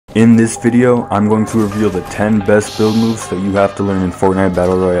In this video, I'm going to reveal the 10 best build moves that you have to learn in Fortnite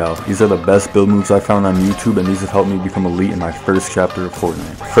Battle Royale. These are the best build moves I found on YouTube, and these have helped me become elite in my first chapter of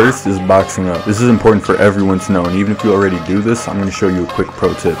Fortnite. First is boxing up. This is important for everyone to know, and even if you already do this, I'm going to show you a quick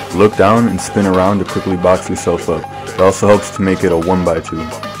pro tip. Look down and spin around to quickly box yourself up. It also helps to make it a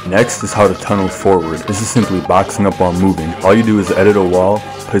 1x2. Next is how to tunnel forward. This is simply boxing up while moving. All you do is edit a wall,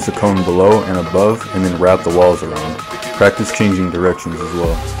 place a cone below and above, and then wrap the walls around. Practice changing directions as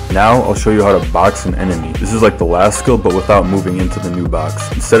well. Now I'll show you how to box an enemy. This is like the last skill, but without moving into the new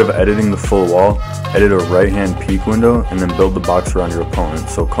box. Instead of editing the full wall, edit a right hand peek window and then build the box around your opponent.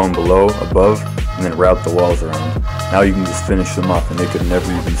 So cone below, above, and then wrap the walls around. Now you can just finish them off and they could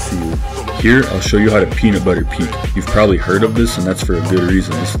never even see you. Here I'll show you how to peanut butter peek. You've probably heard of this, and that's for a good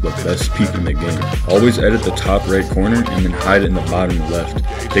reason. This is the best peek in the game. Always edit the top right corner and then hide it in the bottom left.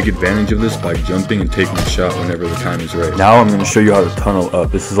 Take advantage of this by jumping and taking a shot whenever the time is right. Now I'm going to show you how to tunnel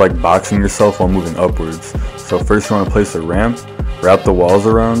up. This is like boxing yourself while moving upwards. So first you want to place a ramp, wrap the walls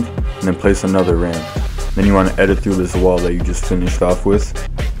around, and then place another ramp. Then you want to edit through this wall that you just finished off with,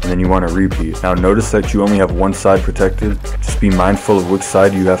 and then you want to repeat. Now notice that you only have one side protected. Just be mindful of which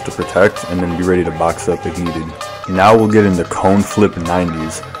side you have to protect, and then be ready to box up if needed. Now we'll get into cone flip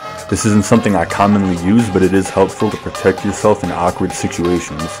 90s. This isn't something I commonly use, but it is helpful to protect yourself in awkward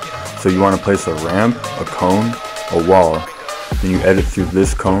situations. So you want to place a ramp, a cone, a wall. Then you edit through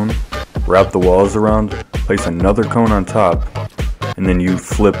this cone, wrap the walls around, place another cone on top, and then you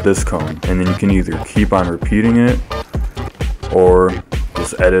flip this cone. And then you can either keep on repeating it or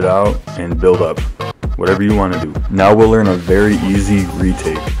just edit out and build up. Whatever you want to do. Now we'll learn a very easy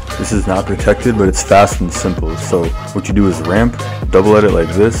retake. This is not protected, but it's fast and simple. So what you do is ramp, double edit like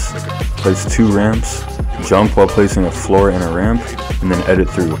this, place two ramps, jump while placing a floor and a ramp, and then edit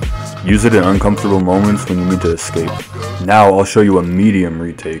through. Use it in uncomfortable moments when you need to escape. Now I'll show you a medium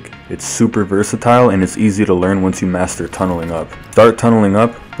retake. It's super versatile and it's easy to learn once you master tunneling up. Start tunneling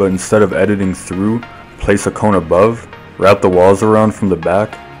up, but instead of editing through, place a cone above, wrap the walls around from the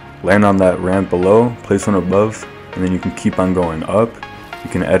back, land on that ramp below, place one above, and then you can keep on going up. You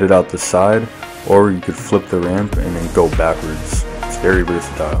can edit out the side, or you could flip the ramp and then go backwards. It's very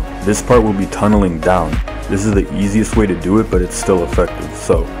versatile. This part will be tunneling down. This is the easiest way to do it, but it's still effective.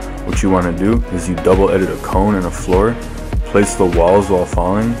 So what you want to do is you double edit a cone and a floor, place the walls while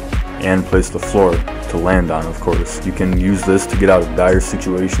falling, and place the floor to land on, of course. You can use this to get out of dire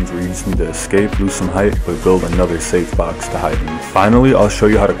situations where you just need to escape, lose some height, but build another safe box to hide in. Finally, I'll show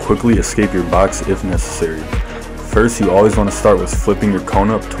you how to quickly escape your box if necessary. First, you always want to start with flipping your cone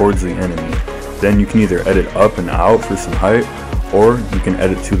up towards the enemy. Then you can either edit up and out for some height, or you can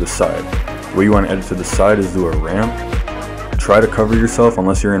edit to the side. The way you want to edit to the side is do a ramp. Try to cover yourself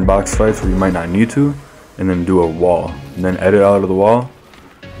unless you're in box fights where you might not need to, and then do a wall. And then edit out of the wall,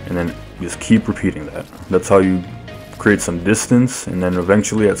 and then just keep repeating that. That's how you create some distance, and then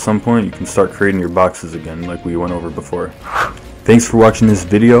eventually at some point you can start creating your boxes again like we went over before. Thanks for watching this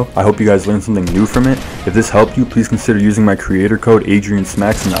video. I hope you guys learned something new from it. If this helped you, please consider using my creator code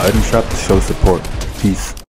AdrianSmacks in the item shop to show support. Peace.